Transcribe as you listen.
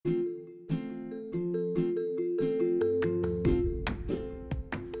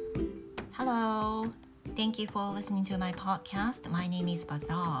Thank you for listening to my podcast. My name is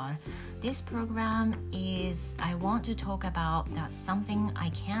Bazaar. This program is I want to talk about that something I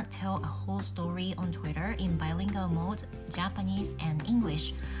can't tell a whole story on Twitter in bilingual mode, Japanese and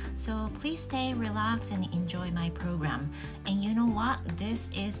English. So please stay relaxed and enjoy my program. And you know what? This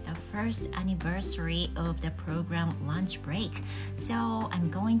is the first anniversary of the program Lunch Break. So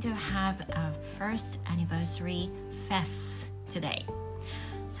I'm going to have a first anniversary fest today.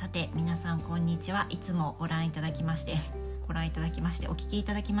さて皆さんこんにちは。いつもご覧いただきましてお聞きい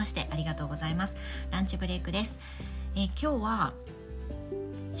ただきましてありがとうございます。ランチブレイクです。今日は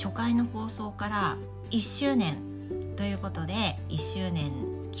初回の放送から1周年ということで1周年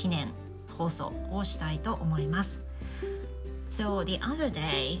記念放送をしたいと思います。So the other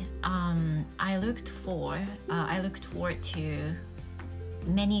day, I looked forward to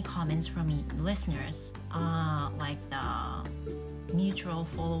many comments from listeners, like the mutual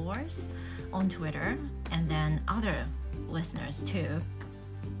followers on Twitter and then other listeners too.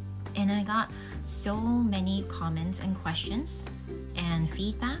 And I got so many comments and questions and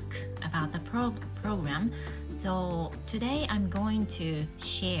feedback about the program. So today I'm going to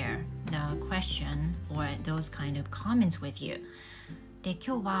share the question or those kind of comments with you. で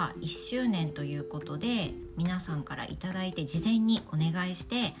今日は1周年ということで皆さんからいただいて事前にお願いし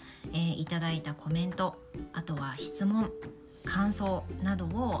て、いただいたコメント、あとは質問感想など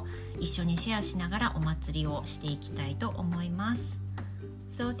を一緒にシェアしながらお祭りをしていきたいと思います。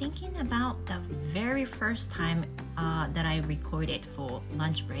So thinking about the very first time that I recorded for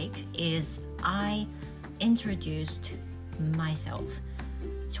lunch break is I introduced myself.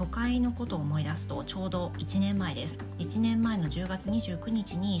 初回のことを思い出すとちょうど1年前です。1年前の10月29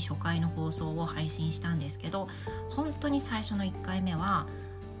日に初回の放送を配信したんですけど、本当に最初の1回目は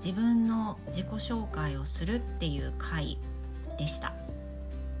自分の自己紹介をするっていう回でした。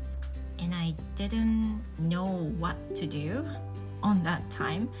And I didn't know what to do on that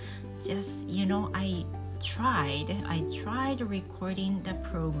time. Just, I tried recording the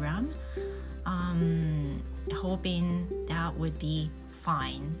program, hoping that would be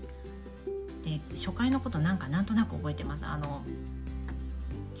fine. で、初回のことなんとなく覚えてます。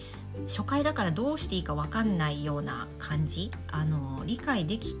初回だからどうしていいか分かんないような感じ、理解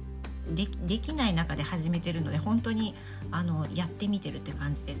できない中で始めてるので本当にやってみてるって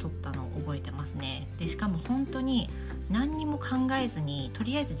感じで撮ったのを覚えてますね。でしかも本当に何にも考えずにと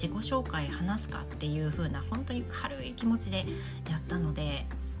りあえず自己紹介話すかっていう風な本当に軽い気持ちでやったので、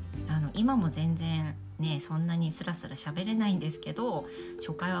今も全然ねそんなにスラスラ喋れないんですけど、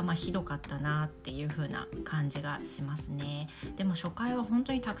初回はひどかったなっていう風な感じがしますね。でも初回は本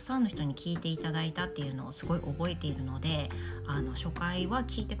当にたくさんの人に聞いていただいたっていうのをすごい覚えているので、初回は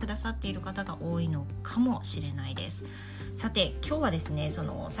聞いてくださっている方が多いのかもしれないです。さて今日はですね、さ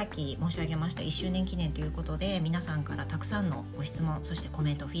っき申し上げました1周年記念ということで皆さんからたくさんのご質問、そしてコ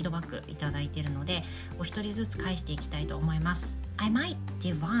メント、フィードバックいただいているのでお一人ずつ返していきたいと思います。I might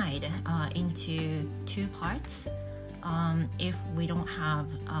divide into two parts if we don't have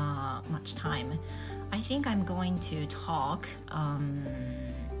much time. I think I'm going to talk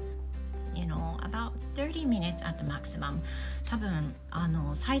about 30 minutes at the maximum. 多分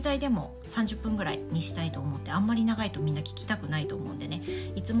最大でも30分ぐらいにしたいと思って、あんまり長いとみんな聞きたくないと思うんでね、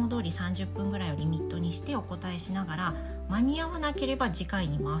いつも通り30分ぐらいをリミットにしてお答えしながら、間に合わなければ次回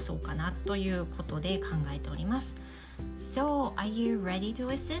に回そうかなということで考えております。So, are you ready to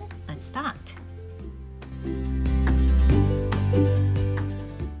listen? Let's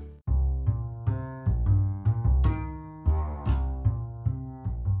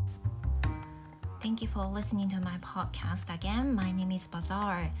you for listening to my podcast again. My name is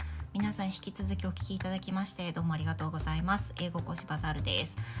Bazaar. 皆さん引き続きお聞きいただきましてどうもありがとうございます。英語講師バザールで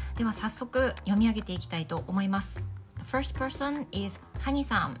す。では早速読み上げていきたいと思います。First person is ハニ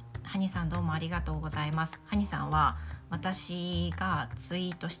さん。ハニさんどうもありがとうございます。ハニさんは私がツイ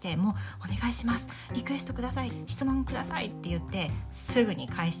ートしてもうお願いします、リクエストください、質問くださいって言ってすぐに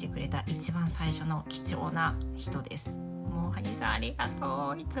返してくれた一番最初の貴重な人です。もうハニさんありが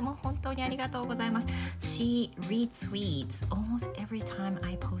とう、いつも本当にありがとうございます。 She retweets almost every time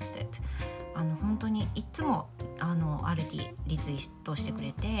I post it. 本当にいつもRT リツイートしてく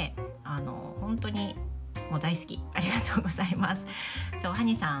れて本当にもう大好き、ありがとうございます。So ハ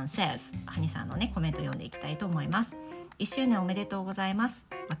ニさん says、 ハニさんのねコメント読んでいきたいと思います。1周年おめでとうございます。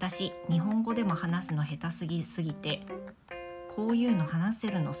私日本語でも話すの下手すぎてこういうの話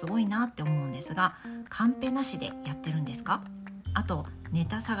せるのすごいなって思うんですが、カンペなしでやってるんですか？あとネ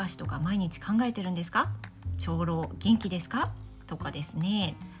タ探しとか毎日考えてるんですか？長老元気ですか？とかです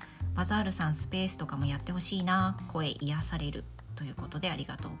ね。バザールさんスペースとかもやってほしいな、声癒されるということであり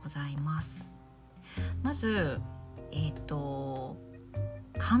がとうございます。まず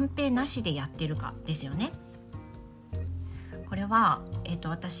カンペなしでやってるかですよね。これは、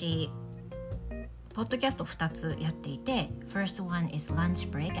私ポッドキャスト2つやっていて、 First one is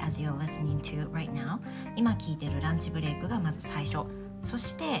lunch break as you're listening to right now。 今聞いてるランチブレイクがまず最初、そ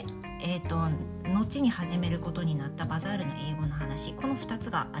して後に始めることになったバザールの英語の話、この2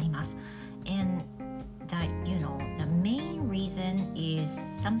つがあります。 And that, you know, the main reason is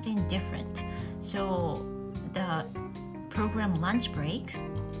something different. So the program lunch break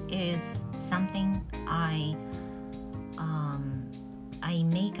is something I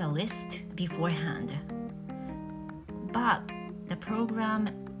make a list beforehand. But the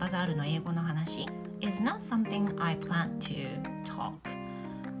program バザールの英語の話 is not something I plan to talk.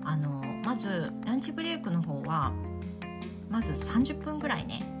 まずランチブレイクの方はまず30分ぐらい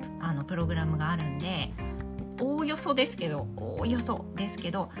ねプログラムがあるんで、おおよそですけど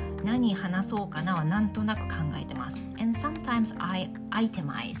何話そうかなはなんとなく考えてます。 And sometimes I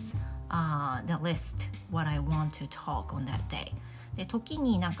itemize、the list what I want to talk on that day。 で時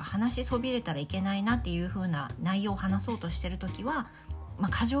になんか話しそびれたらいけないなっていう風な内容を話そうとしてる時は、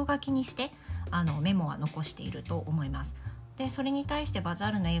箇条書きにしてメモは残していると思います。でそれに対してバザ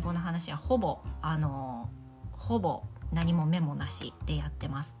ールの英語の話はほぼ何もメモなしでやって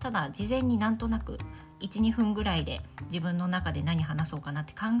ます。ただ事前になんとなく 1,2 分ぐらいで自分の中で何話そうかなっ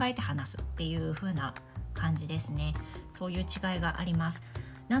て考えて話すっていう風な感じですね。そういう違いがあります。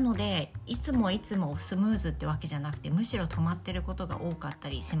なのでいつもスムーズってわけじゃなくて、むしろ止まってることが多かった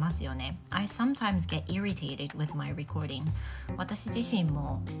りしますよね。 I sometimes get irritated with my recording。 私自身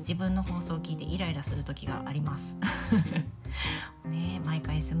も自分の放送を聞いてイライラする時がありますね、毎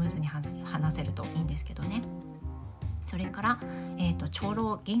回スムーズに話せるといいんですけどね。それから、長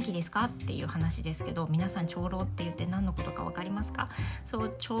老元気ですかっていう話ですけど、皆さん長老って言って何のことか分かりますか？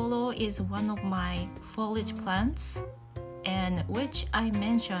 So 長老 is one of my foliage plants and which I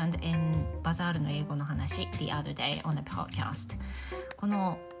mentioned in バザールの英語の話 the other day on the podcast。 こ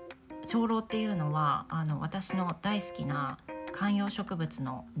の長老っていうのは私の大好きな観葉植物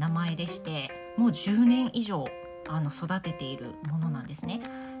の名前でして、もう10年以上育てているものなんですね。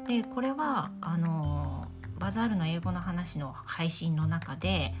でこれはバザールの英語の話の配信の中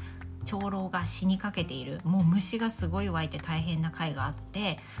で長老が死にかけている、もう虫がすごい湧いて大変な回があっ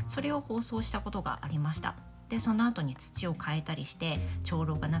て、それを放送したことがありました。でその後に土を変えたりして長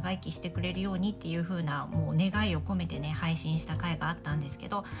老が長生きしてくれるようにっていう風なもう願いを込めてね配信した回があったんですけ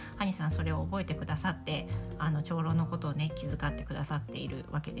ど、ハニさんそれを覚えてくださって長老のことをね気遣ってくださっている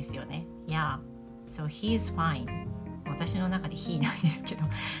わけですよね。Yeah, so he is fine。私の中で he なんですけど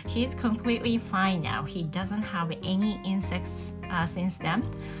he is completely fine now. He doesn't have any insects、since then。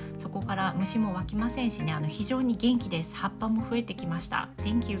 そこから虫も湧きませんしね、非常に元気です。葉っぱも増えてきました。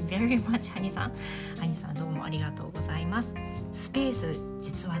 Thank you very much ハニさん。ハニさんどうもありがとうございます。スペース、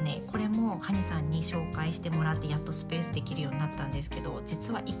実はねこれもハニさんに紹介してもらってやっとスペースできるようになったんですけど、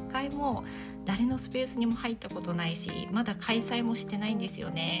実は一回も誰のスペースにも入ったことないし、まだ開催もしてないんですよ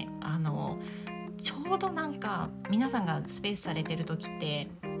ね。ちょうどなんか皆さんがスペースされてる時って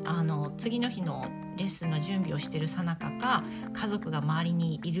次の日のレッスンの準備をしてる最中か、家族が周り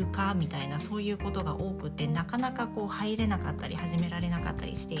にいるかみたいな、そういうことが多くてなかなかこう入れなかったり始められなかった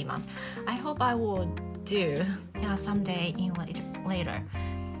りしています。 I hope I will do someday in later。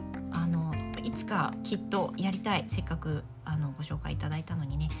 いつかきっとやりたい。せっかくご紹介いただいたの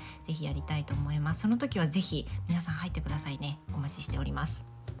にね、ぜひやりたいと思います。その時はぜひ皆さん入ってくださいね。お待ちしております。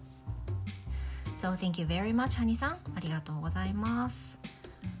So thank you very much ハニさん、ありがとうございます。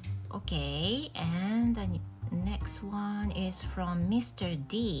 Okay, and the next one is from Mr.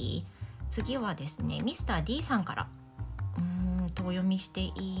 D。 次はですね Mr. D さんからお読みして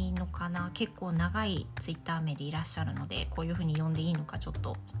いいのかな。結構長いツイッター名でいらっしゃるのでこういう風に読んでいいのかちょっ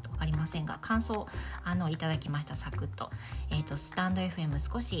と分かりませんが、感想いただきました。サクッと、スタンド FM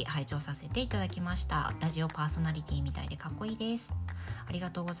少し拝聴させていただきました。ラジオパーソナリティみたいでかっこいいです。ありが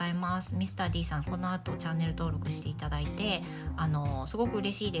とうございます。ミスター D さん、この後チャンネル登録していただいてすごく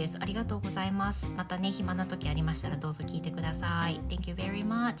嬉しいです。ありがとうございます。またね暇な時ありましたらどうぞ聞いてください。 Thank you very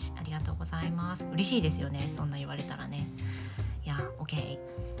much。 ありがとうございます。嬉しいですよね、そんな言われたらね。いや OK。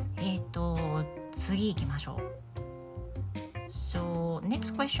 次行きましょう。 So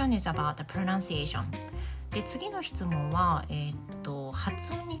next question is about the pronunciation。 で次の質問は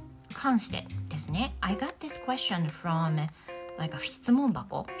発音に関してですね。 I got this question from like a 質問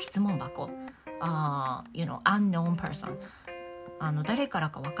箱、you know, unknown person。 誰から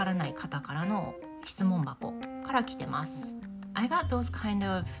かわからない方からの質問箱から来てます。 I got those kind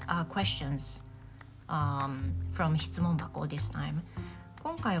of questions from 質問箱 this time。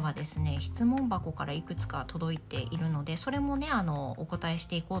今回はですね質問箱からいくつか届いているので、それもねお答えし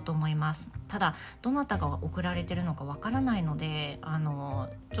ていこうと思います。ただどなたが送られてるのかわからないので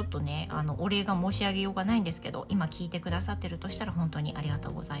ちょっとねお礼が申し上げようがないんですけど、今聞いてくださってるとしたら本当にありがと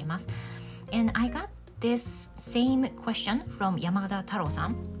うございます。 And I got this same question from 山田太郎さ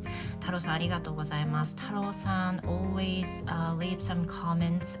ん。太郎さんありがとうございます。太郎さん always leave some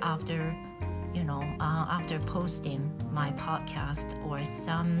comments after after posting my podcast or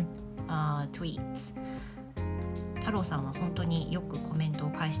some tweets。 太郎さんは本当によくコメントを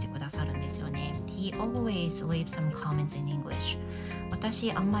返してくださるんですよね。 He always leaves some comments in English。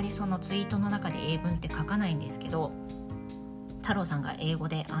 私あんまりそのツイートの中で英文って書かないんですけど、太郎さんが英語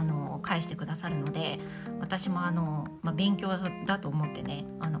で返してくださるので、私も勉強だと思ってね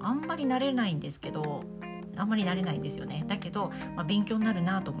あんまり慣れないんですけど、あんまり慣れないんですよね。だけど、勉強になる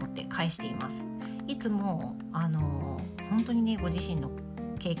なと思って返しています。いつも本当にねご自身の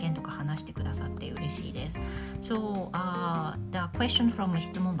経験とか話してくださって嬉しいです。So, the question from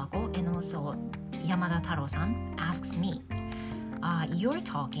質問箱 and also 山田太郎さん asks me, your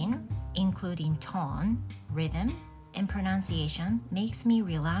talking, including tone, rhythm, and pronunciation makes me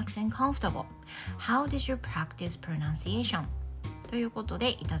relax and comfortable. How does you practice pronunciation? ということ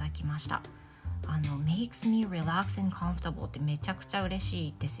でいただきました。makes me relax and comfortable ってめちゃくちゃ嬉し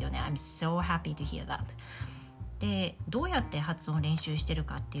いですよね。 I'm so happy to hear that。 でどうやって発音練習してる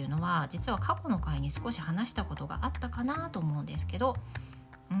かっていうのは実は過去の回に少し話したことがあったかなと思うんですけど、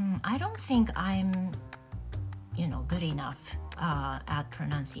I don't think I'm good enough at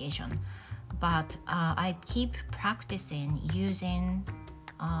pronunciation, but I keep practicing using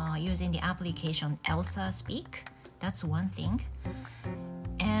the application Elsa Speak. That's one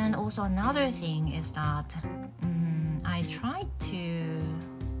thing.And also another thing is that I try to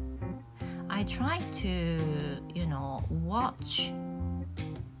watch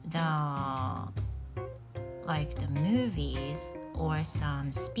the movies or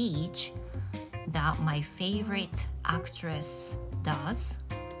some speech that my favorite actress does.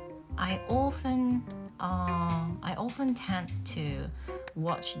 I often tend to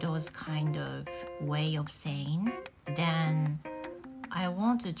watch those kind of way of saying. Then I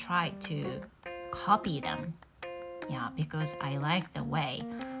want to try to copy them. Yeah, because I like the way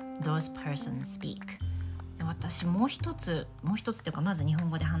those persons speak. 私もう一つっていうか、まず日本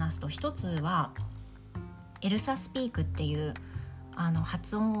語で話すと、一つはエルサスピークっていう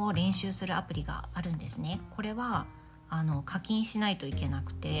発音を練習するアプリがあるんですね。これは課金しないといけな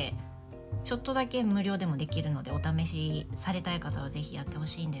くて、ちょっとだけ無料でもできるのでお試しされたい方はぜひやってほ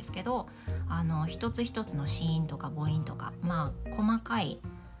しいんですけど、一つ一つの子音とか母音とか、細かい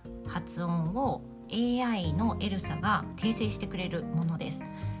発音を AI のエルサが訂正してくれるものです。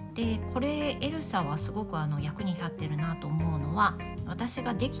でこれエルサはすごく役に立ってるなと思うのは、私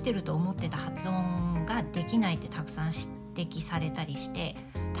ができてると思ってた発音ができないってたくさん指摘されたりして、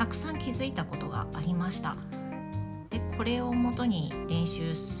たくさん気づいたことがありました。でこれをもとに練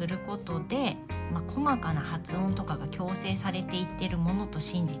習することで、細かな発音とかが矯正されていってるものと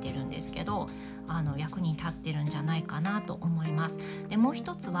信じてるんですけど、役に立ってるんじゃないかなと思います。でもう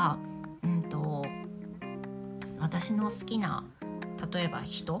一つは、私の好きな例えば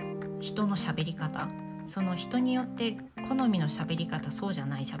人の喋り方、その人によって好みの喋り方、そうじゃ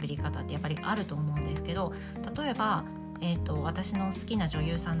ない喋り方ってやっぱりあると思うんですけど、例えば私の好きな女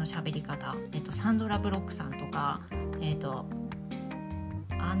優さんの喋り方、サンドラ・ブロックさんとか、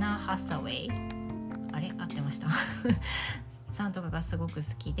アナ・ハサウェイ、合ってましたさんとかがすごく好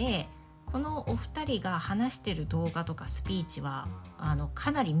きで、このお二人が話してる動画とかスピーチは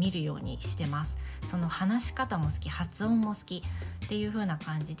かなり見るようにしてます。その話し方も好き、発音も好きっていう風な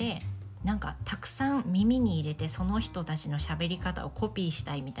感じで、なんかたくさん耳に入れてその人たちの喋り方をコピーし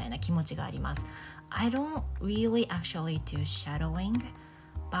たいみたいな気持ちがあります。 I don't really actually do shadowing,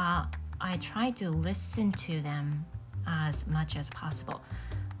 but I try to listen to them as much as possible。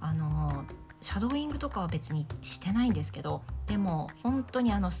シャドーイングとかは別にしてないんですけど、でも本当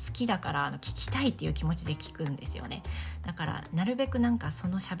に好きだから聞きたいっていう気持ちで聞くんですよね。だからなるべくなんかそ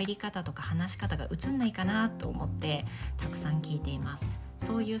の喋り方とか話し方が映んないかなと思ってたくさん聞いています。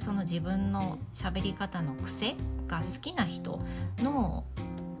そういうその自分の喋り方の癖が好きな人の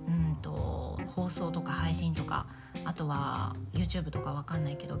放送とか配信とか、あとは YouTube とかわかん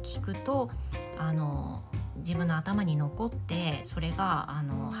ないけど聞くと自分の頭に残って、それが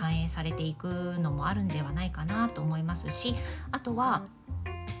反映されていくのもあるんではないかなと思いますし、あとは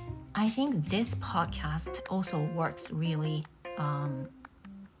I think this podcast also works really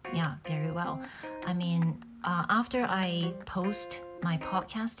very well. I mean, after I post my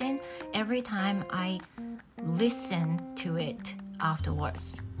podcasting, every time I listen to it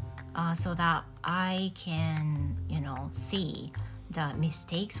afterwards, so that I can, see the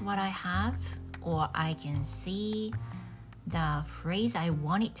mistakes what I have, or I can see the phrase I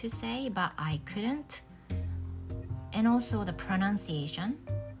wanted to say but I couldn't, and also the pronunciation.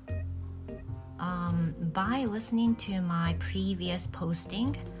 By listening to my previous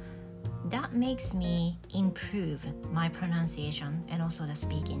posting, that makes me improve my pronunciation and also the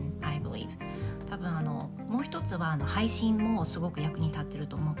speaking, I believe. 多分もう一つは配信もすごく役に立ってる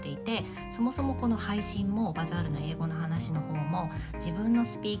と思っていて、そもそもこの配信もバザールの英語の話の方も自分の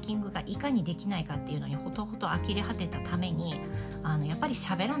スピーキングがいかにできないかっていうのにほとほと呆れ果てたためにやっぱり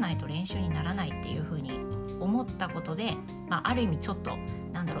喋らないと練習にならないっていう風に思ったことで、ある意味ちょっと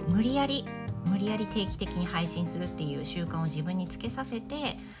無理やり定期的に配信するっていう習慣を自分につけさせ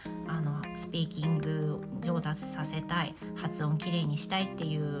てスピーキング上達させたい、発音きれいにしたいって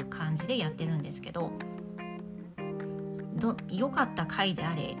いう感じでやってるんですけど、良かった回で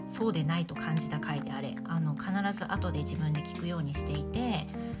あれそうでないと感じた回であれ必ず後で自分で聞くようにしていて、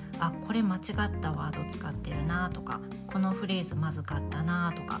これ間違ったワード使ってるなとか、このフレーズまずかった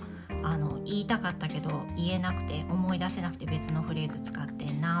なとか、言いたかったけど言えなくて思い出せなくて別のフレーズ使って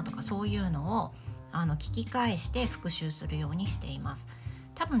んなとか、そういうのを聞き返して復習するようにしています。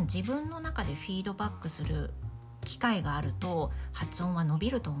多分自分の中でフィードバックする機会があると発音は伸び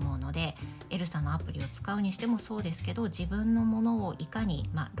ると思うので、エルサのアプリを使うにしてもそうですけど、自分のものをいかに、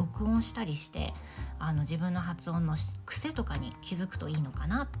録音したりして自分の発音の癖とかに気づくといいのか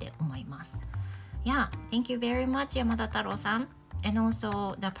なって思います。Yeah, thank you very much 山田太郎さん。And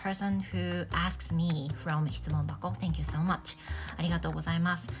also the person who asks me from 質問箱 Thank you so much ありがとうござい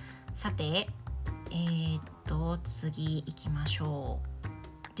ます。さて次行きましょう。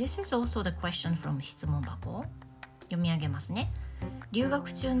 This is also the question from 質問箱。読み上げますね。留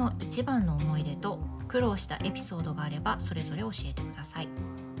学中の一番の思い出と苦労したエピソードがあればそれぞれ教えてください。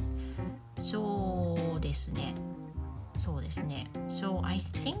そうですね So I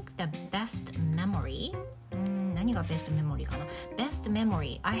think the best memory、何がベストメモリーかな。 Best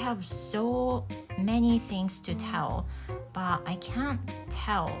memory, I have so many things to tell, but I can't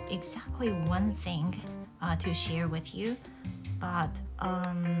tell exactly one thing to share with you. But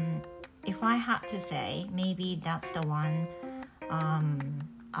if I had to say, maybe that's the one.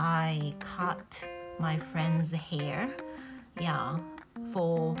 I cut my friend's hair,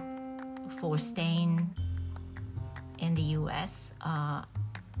 for staying in the US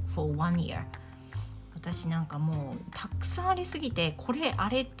for 1 year. 私なんかもうたくさんありすぎてこれあ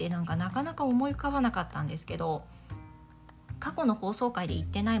れってなかなか思い浮かばなかったんですけど、過去の放送回で言っ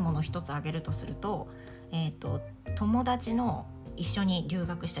てないものを一つ挙げるとすると、友達の一緒に留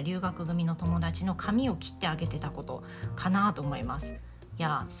学した留学組の友達の髪を切ってあげてたことかなと思います。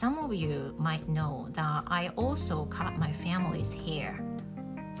Yeah, some of you might know that I also cut my family's hair.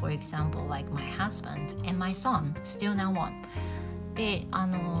 For example, like my husband and my son, still now one. で、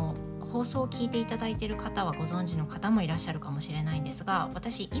放送を聞いていただいている方はご存知の方もいらっしゃるかもしれないんですが、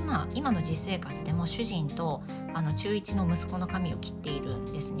私今の実生活でも主人と中1の息子の髪を切っているん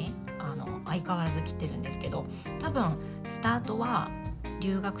ですね。相変わらず切ってるんですけど、多分スタートは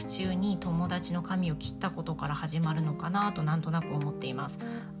留学中に友達の髪を切ったことから始まるのかなとなんとなく思っています。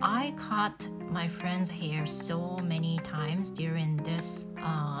I cut my friend's hair so many times during this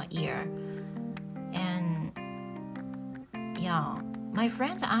year, and my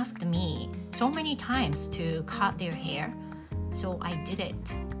friends asked me so many times to cut their hair, so I did it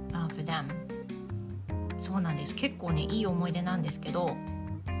for them. そうなんです。結構ねいい思い出なんですけど、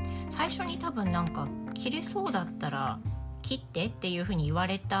最初に多分切れそうだったら切ってっていう風に言わ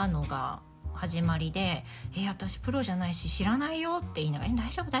れたのが始まりで、私プロじゃないし知らないよって言いながら、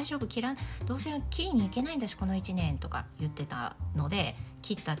大丈夫どうせ切りに行けないんだしこの1年とか言ってたので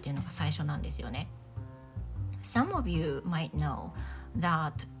切ったっていうのが最初なんですよね。Some of you might know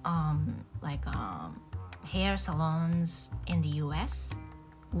that hair salons in the US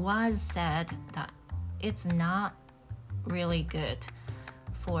was said that it's not really good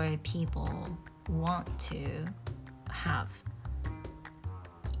for people want to have,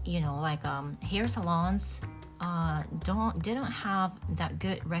 hair salons didn't have that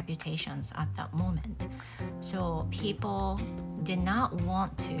good reputations at that moment, so people did not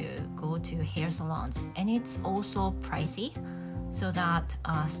want to go to hair salons, and it's also pricey, so that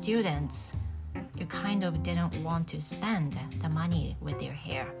students kind of didn't want to spend the money with their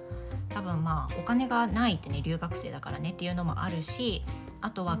hair. 多分お金がないってね、留学生だからねっていうのもあるし、あ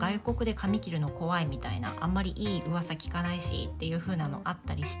とは外国で髪切るの怖いみたいな、あんまりいい噂聞かないしっていう風なのあっ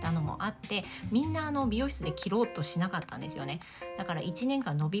たりしたのもあって、みんな美容室で切ろうとしなかったんですよね。だから1年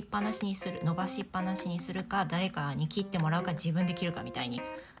間伸ばしっぱなしにするか、誰かに切ってもらうか、自分で切るかみたいに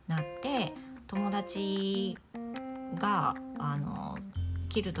なって、友達が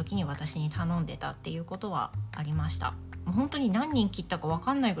切る時に私に頼んでたっていうことはありました。もう本当に何人切ったか分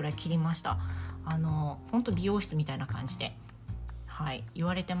かんないぐらい切りました。本当美容室みたいな感じで、はい、言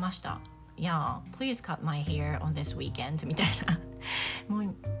われてました。Yeah, please cut my hair on this weekend みたいな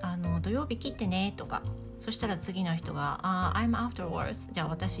もう土曜日切ってねとか、そしたら次の人がI'm afterwards、 じゃあ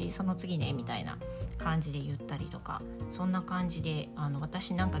私その次ねみたいな感じで言ったりとか、そんな感じで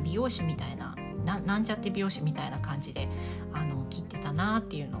私なんか美容師みたいなんちゃって美容師みたいな感じで切ってたなっ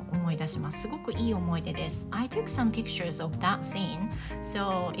ていうのを思い出します。すごくいい思い出です。 I took some pictures of that scene,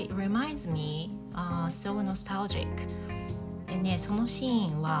 so it reminds me so nostalgic。でね、そのシ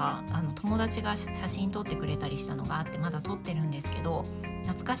ーンは友達が写真撮ってくれたりしたのがあって、まだ撮ってるんですけど、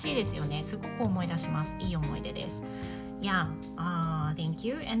懐かしいですよね。すごく思い出します。いい思い出です。Yeah, thank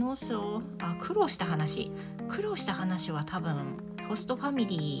you. And also 苦労した話は多分ホストファミ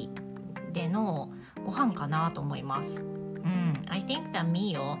リーでのご飯かなと思います。I think the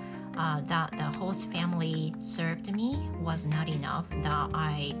meal、that the host family served me was not enough, that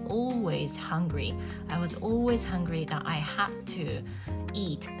I was always hungry, that I had to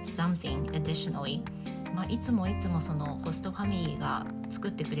eat something additionally。いつもそのホストファミリーが作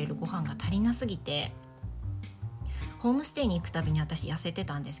ってくれるご飯が足りなすぎて、ホームステイに行くたびに私痩せて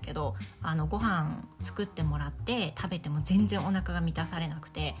たんですけど、ご飯作ってもらって食べても全然お腹が満たされな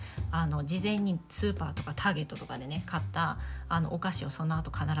くて、事前にスーパーとかターゲットとかでね買ったお菓子をその後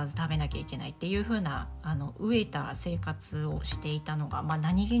必ず食べなきゃいけないっていう風な飢えた生活をしていたのが、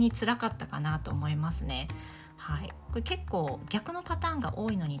何気に辛かったかなと思いますね。はい、これ結構逆のパターンが多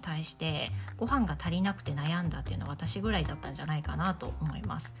いのに対して、ご飯が足りなくて悩んだっていうのは私ぐらいだったんじゃないかなと思い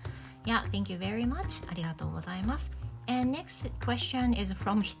ます。Yeah, thank you very much. ありがとうございます。And next question is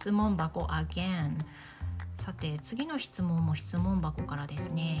from 質問箱 again。 さて次の質問も質問箱からで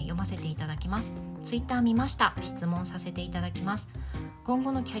すね、読ませていただきます。ツイッター見ました。質問させていただきます。今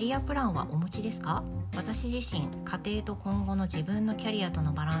後のキャリアプランはお持ちですか？私自身、家庭と今後の自分のキャリアと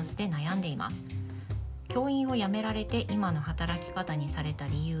のバランスで悩んでいます。教員を辞められて今の働き方にされた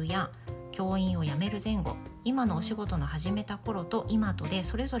理由や、教員を辞める前後、今のお仕事の始めた頃と今とで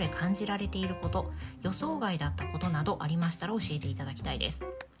それぞれ感じられていること、予想外だったことなどありましたら教えていただきたいです。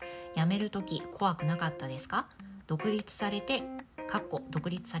辞めるとき怖くなかったですか？独立されて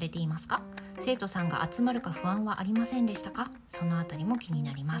いますか？生徒さんが集まるか不安はありませんでしたか？そのあたりも気に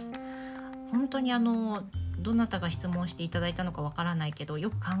なります。本当にどなたが質問していただいたのかわからないけど、よ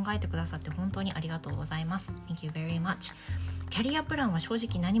く考えてくださって本当にありがとうございます。 Thank you very much。 キャリアプランは正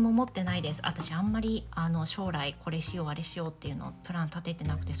直何も持ってないです。私あんまり将来これしようあれしようっていうのをプラン立てて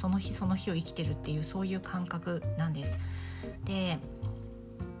なくて、その日その日を生きてるっていう、そういう感覚なんです。で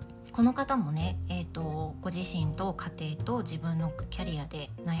この方もね、ご自身と家庭と自分のキャリアで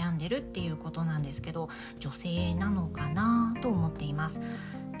悩んでるっていうことなんですけど、女性なのかなと思っています。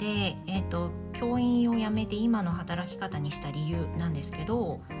で、教員を辞めて今の働き方にした理由なんですけ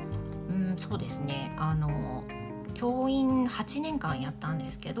ど、そうですね、教員8年間やったんで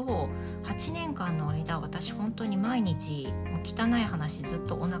すけど、8年間の間私本当に毎日汚い話ずっ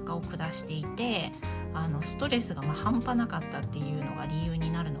とお腹を下していて、ストレスが半端なかったっていうのが理由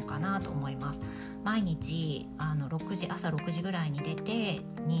になるのかなと思います。毎日朝6時ぐらいに出て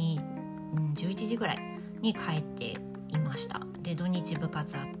11時ぐらいに帰っていました。で土日部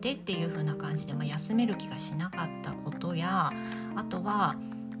活あってっていう風な感じで、休める気がしなかったことや、あとは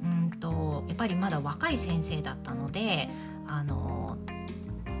やっぱりまだ若い先生だったので、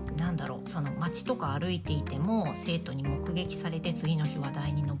その街とか歩いていても生徒に目撃されて次の日話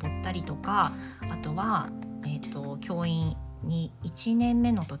題に上ったりとか、あとは、教員に1年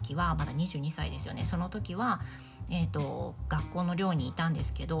目の時はまだ22歳ですよね。その時は学校の寮にいたんで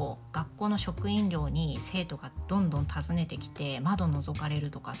すけど、学校の職員寮に生徒がどんどん訪ねてきて窓覗かれ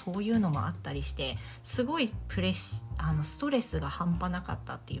るとか、そういうのもあったりして、すごいストレスが半端なかっ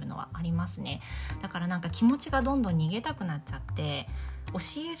たっていうのはありますね。だから気持ちがどんどん逃げたくなっちゃって、教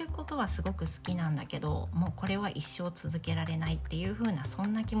えることはすごく好きなんだけど、もうこれは一生続けられないっていう風な、そ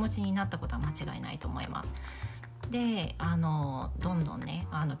んな気持ちになったことは間違いないと思います。でどんどんね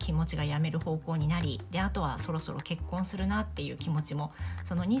気持ちがやめる方向になり、であとはそろそろ結婚するなっていう気持ちも、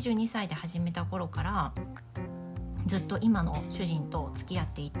その22歳で始めた頃からずっと今の主人と付き合っ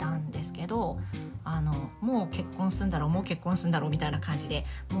ていたんですけど、もう結婚するんだろうみたいな感じで、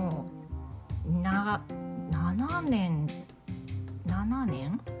もう7 7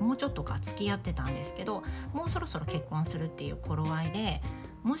年もうちょっとか付き合ってたんですけど、もうそろそろ結婚するっていう頃合いで、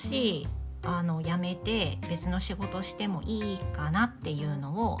もし辞めて別の仕事をしてもいいかなっていう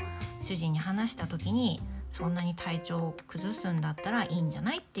のを主人に話した時に、そんなに体調を崩すんだったらいいんじゃ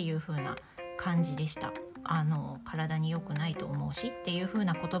ないっていう風な感じでした。体に良くないと思うしっていう風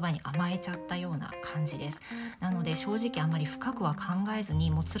な言葉に甘えちゃったような感じです。なので正直あまり深くは考えずに、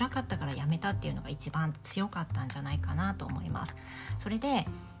もう辛かったから辞めたっていうのが一番強かったんじゃないかなと思います。それで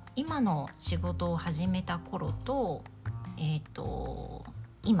今の仕事を始めた頃と、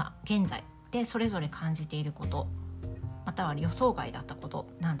今現在でそれぞれ感じていること、または予想外だったこと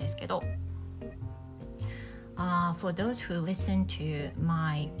なんですけど、for those who listen to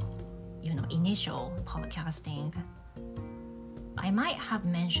my initial podcasting, I might have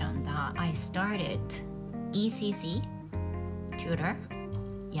mentioned that I started ECC tutor,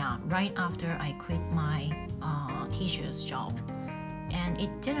 right after I quit my teacher's job, and it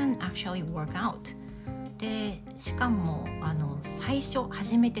didn't actually work out. でしかも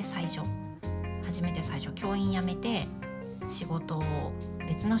初めて最初教員辞めて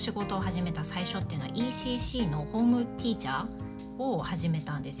別の仕事を始めた最初っていうのは ECC のホームティーチャーを始め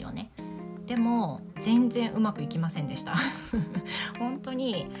たんですよね。でも全然うまくいきませんでした本当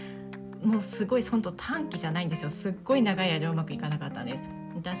にもうすごい短期じゃないんですよ。すっごい長い間うまくいかなかったんです。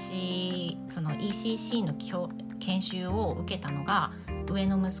私その ECC の研修を受けたのが上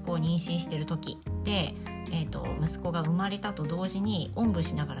の息子を妊娠してる時で、息子が生まれたと同時におんぶ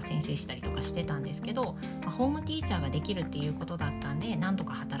しながら先生したりとかしてたんですけど、ホームティーチャーができるっていうことだったんで何と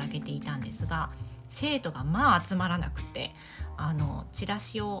か働けていたんですが、生徒が集まらなくて、チラ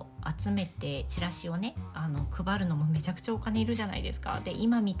シを集めてチラシをね配るのもめちゃくちゃお金いるじゃないですか。で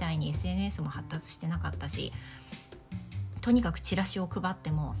今みたいに SNS も発達してなかったし、とにかくチラシを配って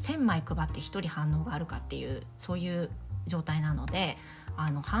も1000枚配って1人反応があるかっていうそういう状態なので、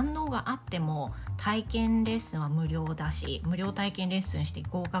反応があっても体験レッスンは無料だし、無料体験レッスンして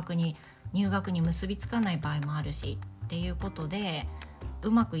入学に結びつかない場合もあるしっていうことで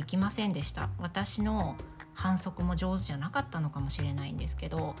うまくいきませんでした。私の反則も上手じゃなかったのかもしれないんですけ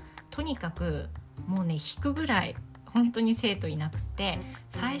ど、とにかくもうね引くぐらい本当に生徒いなくて、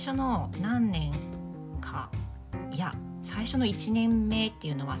最初の何年か最初の1年目って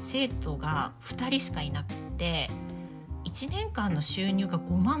いうのは生徒が2人しかいなくて、1年間の収入が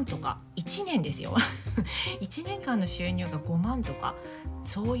5万とか、1年ですよ1年間の収入が5万とか、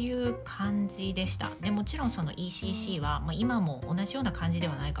そういう感じでした。でもちろんその ECC は、今も同じような感じで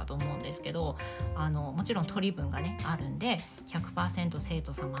はないかと思うんですけど、もちろん取り分がねあるんで 100% 生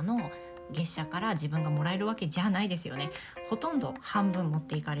徒様の月謝から自分がもらえるわけじゃないですよね。ほとんど半分持っ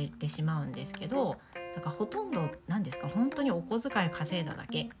ていかれてしまうんですけど、だからほとんど何ですか、本当にお小遣い稼いだだ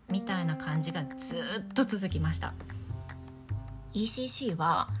けみたいな感じがずっと続きました。ECC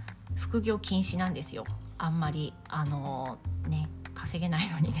は副業禁止なんですよ。あんまり稼げない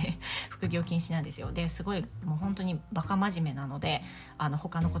のにね副業禁止なんですよ。ですごいもう本当にバカ真面目なので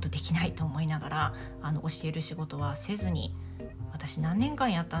他のことできないと思いながら教える仕事はせずに、私何年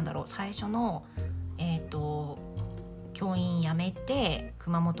間やったんだろう。最初の教員辞めて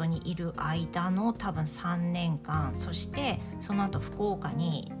熊本にいる間の多分3年間、そしてその後福岡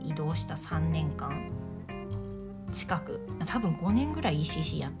に移動した3年間近く、多分5年ぐらい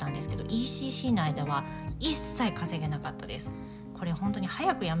ECC やったんですけど、 ECC の間は一切稼げなかったです。これ本当に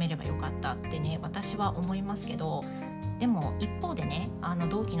早く辞めればよかったってね私は思いますけど、でも一方でね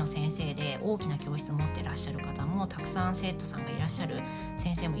同期の先生で大きな教室持ってらっしゃる方もたくさん生徒さんがいらっしゃる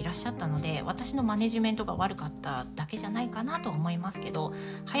先生もいらっしゃったので、私のマネジメントが悪かっただけじゃないかなと思いますけど、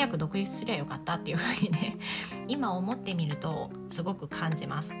早く独立すりゃよかったっていうふうにね今思ってみるとすごく感じ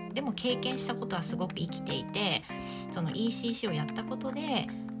ます。でも経験したことはすごく生きていて、その ECC をやったことで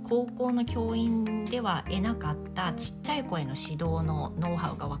高校の教員では得なかったちっちゃい子への指導のノウ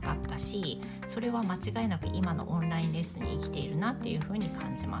ハウが分かったし、それは間違いなく今のオンラインレッスンに生きているなっていうふうに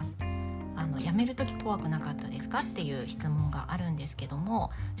感じます。辞める時怖くなかったですかっていう質問があるんですけど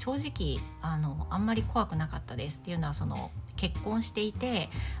も、正直あんまり怖くなかったですっていうのは、その結婚していて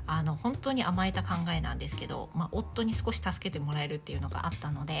本当に甘えた考えなんですけど、夫に少し助けてもらえるっていうのがあっ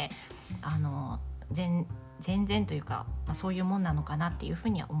たので全然というか、そういうもんなのかなっていうふう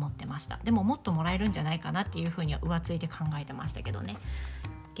には思ってました。でももっともらえるんじゃないかなっていうふうには浮ついて考えてましたけどね、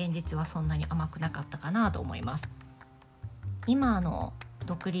現実はそんなに甘くなかったかなと思います。今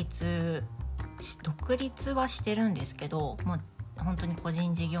独立はしてるんですけど、もう本当に個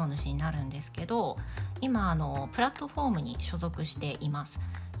人事業主になるんですけど、今プラットフォームに所属しています。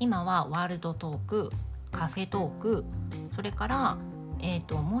今はワールドトーク、カフェトーク、それから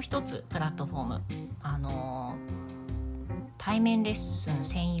もう一つプラットフォーム対面レッスン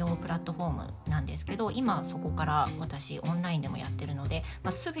専用プラットフォームなんですけど、今そこから私オンラインでもやってるので、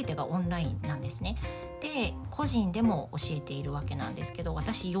全てがオンラインなんですね。で個人でも教えているわけなんですけど、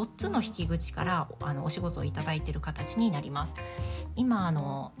私4つの引き口からお仕事をいただいている形になります。今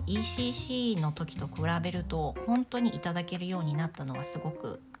ECC の時と比べると本当にいただけるようになったのはすご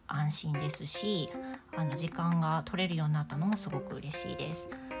く安心ですし、時間が取れるようになったのもすごく嬉しいです。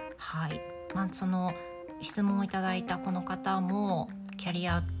はい、その質問をいただいたこの方も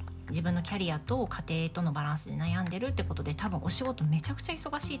自分のキャリアと家庭とのバランスで悩んでるってことで、多分お仕事めちゃくちゃ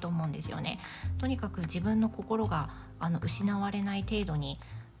忙しいと思うんですよね。とにかく自分の心が失われない程度に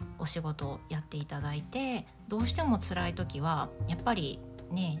お仕事をやっていただいて、どうしても辛い時はやっぱり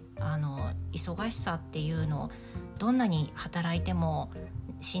ね、忙しさっていうのをどんなに働いても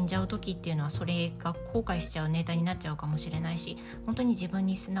死んじゃう時っていうのはそれが後悔しちゃうネタになっちゃうかもしれないし、本当に自分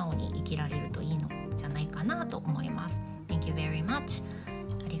に素直に生きられるといいのじゃないかなと思います。 Thank you very much。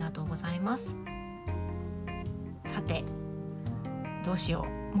 ありがとうございます。さてどうしよ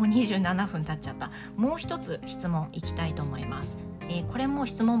う、もう27分経っちゃった。もう一つ質問いきたいと思います。これも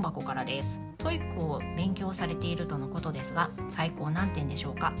質問箱からです。TOEIC を勉強されているとのことですが、最高何点でし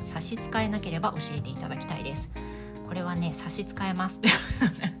ょうか。差し支えなければ教えていただきたいです。これはね、差し支えます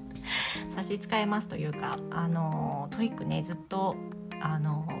差し支えますというか、TOEIC ねずっと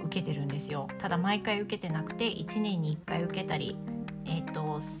受けてるんですよ。ただ毎回受けてなくて1年に1回受けたり、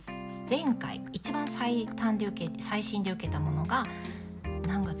前回一番最新で受けたものが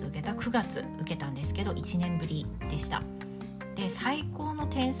何月受けた9月受けたんですけど、1年ぶりでした。で最高の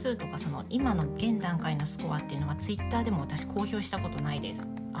点数とかその今の現段階のスコアっていうのはツイッターでも私公表したことないです。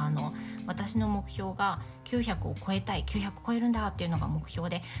私の目標が900を超えたい、900超えるんだっていうのが目標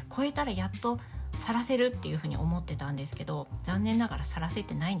で、超えたらやっと晒せるっていうふうに思ってたんですけど、残念ながら晒せ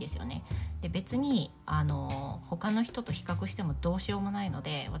てないんですよね。で別に他の人と比較してもどうしようもないの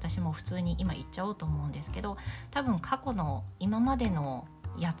で、私も普通に今言っちゃおうと思うんですけど、多分過去の今までの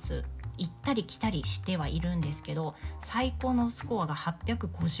やつ行ったり来たりしてはいるんですけど、最高のスコアが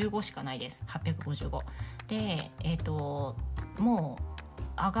855しかないです。855でもう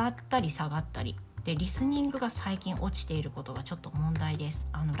上がったり下がったりで、リスニングが最近落ちていることがちょっと問題です。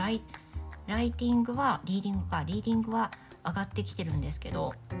ライティングはリーディングは上がってきてるんですけ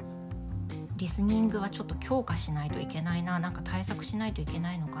ど、リスニングはちょっと強化しないといけないな、なんか対策しないといけ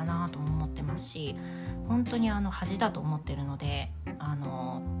ないのかなと思ってますし、本当に恥だと思ってるので、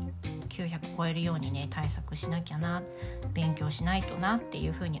900超えるようにね対策しなきゃな、勉強しないとなってい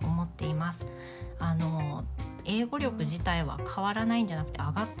うふうに思っています。英語力自体は変わらないんじゃなくて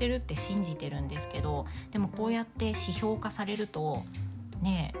上がってるって信じてるんですけど、でもこうやって指標化されると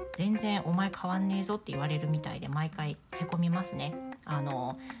ね、全然お前変わんねえぞって言われるみたいで毎回へこみますね。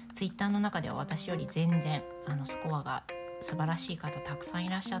ツイッターの中では私より全然スコアが素晴らしい方たくさんい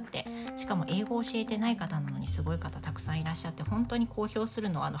らっしゃって、しかも英語を教えてない方なのにすごい方たくさんいらっしゃって、本当に公表す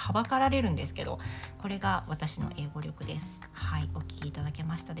るのははばかられるんですけど、これが私の英語力です。はい、お聞きいただけ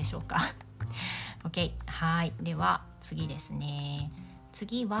ましたでしょうかOK、 はい、では次ですね。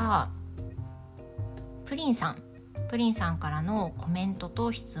次はプリンさんからのコメント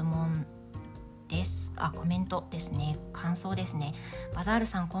と質問です。コメントですね、感想ですね。バザール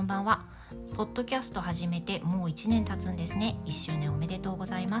さんこんばんは。ポッドキャスト始めてもう1年経つんですね。1周年おめでとうご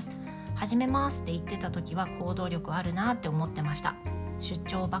ざいます。始めますって言ってた時は行動力あるなって思ってました。出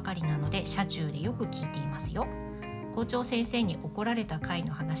張ばかりなので車中でよく聞いていますよ。校長先生に怒られた回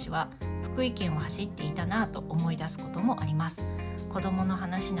の話は福井県を走っていたなと思い出すこともあります。子供の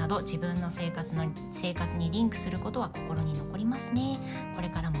話など自分の生活にリンクすることは心に残りますね。これ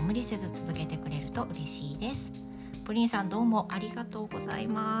からも無理せず続けてくれると嬉しいです。プリンさんどうもありがとうござい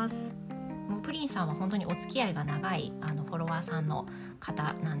ます。もうプリンさんは本当にお付き合いが長いフォロワーさんの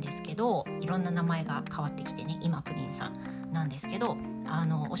方なんですけど、いろんな名前が変わってきてね、今プリンさんなんですけど、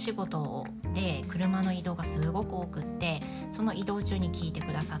お仕事で車の移動がすごく多くって、その移動中に聞いて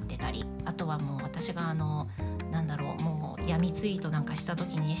くださってたり、あとはもう私がもう闇ツイートなんかした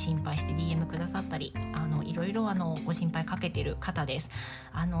時に、ね、心配して DM くださったり、いろいろご心配かけてる方です。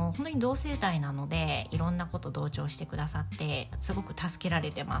本当に同世代なのでいろんなこと同調してくださってすごく助けら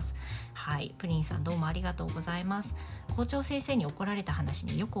れてます。はい、プリンさんどうもありがとうございます。校長先生に怒られた話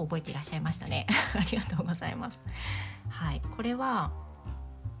によく覚えていらっしゃいましたねありがとうございます。はい、これは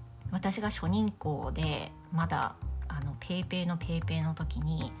私が初任校でまだペイペイの時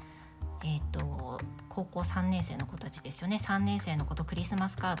に高校3年生の子たちですよね。3年生の子とクリスマ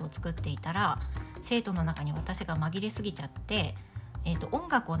スカードを作っていたら、生徒の中に私が紛れすぎちゃって、音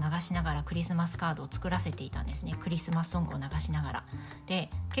楽を流しながらクリスマスカードを作らせていたんですね。クリスマスソングを流しながらで、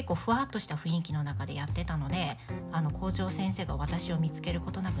結構ふわっとした雰囲気の中でやってたので、校長先生が私を見つける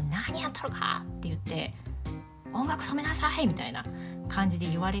ことなく何やっとるかって言って音楽止めなさいみたいな感じで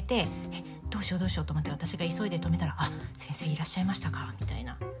言われて、どうしようと思って私が急いで止めたら、先生いらっしゃいましたかみたい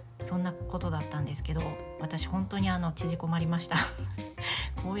な、そんなことだったんですけど、私本当に縮こまりました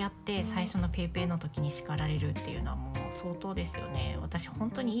こうやって最初のペイペイの時に叱られるっていうのはもう相当ですよね。私本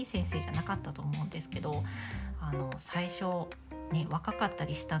当にいい先生じゃなかったと思うんですけど、最初ね若かった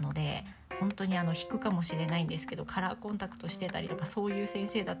りしたので本当に引くかもしれないんですけど、カラーコンタクトしてたりとかそういう先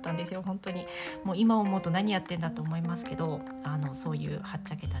生だったんですよ。本当にもう今思うと何やってんだと思いますけど、そういうはっ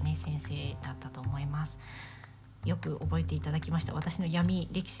ちゃけたね先生だったと思います。よく覚えていただきました。私の闇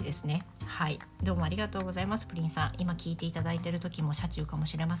歴史ですね。はい、どうもありがとうございます。プリンさん、今聞いていただいている時も車中かも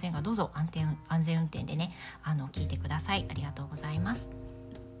しれませんが、どうぞ安全運転でね聞いてください。ありがとうございます。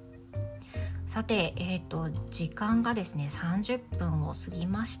さて、時間がですね30分を過ぎ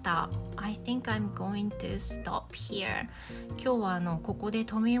ました。 I think I'm going to stop here。 今日はここで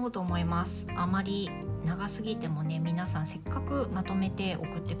止めようと思います。あまり長すぎてもね、皆さんせっかくまとめて送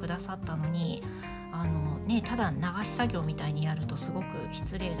ってくださったのにただ流し作業みたいにやるとすごく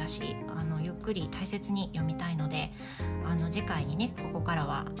失礼だし、ゆっくり大切に読みたいので、次回にねここから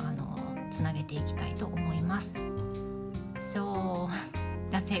はつなげていきたいと思います。 So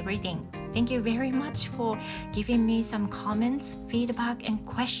that's everything. Thank you very much for giving me some comments, feedback and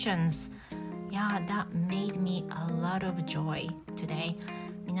questions. Yeah, that made me a lot of joy today.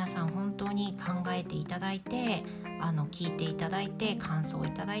 皆さん本当に考えていただいて聞いていただいて感想を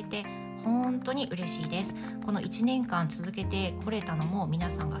いただいて本当に嬉しいです。この1年間続けてこれたのも皆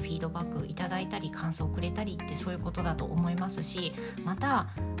さんがフィードバックいただいたり感想をくれたりってそういうことだと思いますし、また、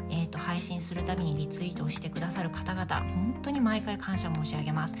配信するたびにリツイートをしてくださる方々本当に毎回感謝申し上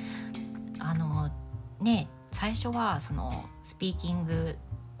げます。最初はそのスピーキング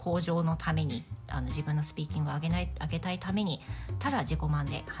向上のために自分のスピーキングを上げたいためにただ自己満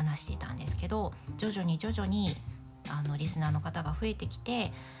で話していたんですけど、徐々にリスナーの方が増えてき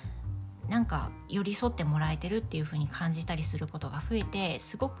て、なんか寄り添ってもらえてるっていう風に感じたりすることが増えて、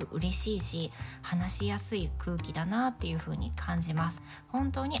すごく嬉しいし話しやすい空気だなっていう風に感じます。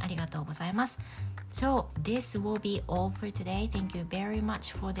本当にありがとうございます。So this will be all for today. Thank you very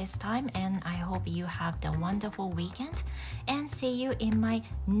much for this time and I hope you have the wonderful weekend and see you in my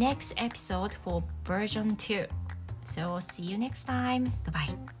next episode for version 2. So see you next time.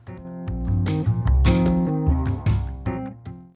 Goodbye.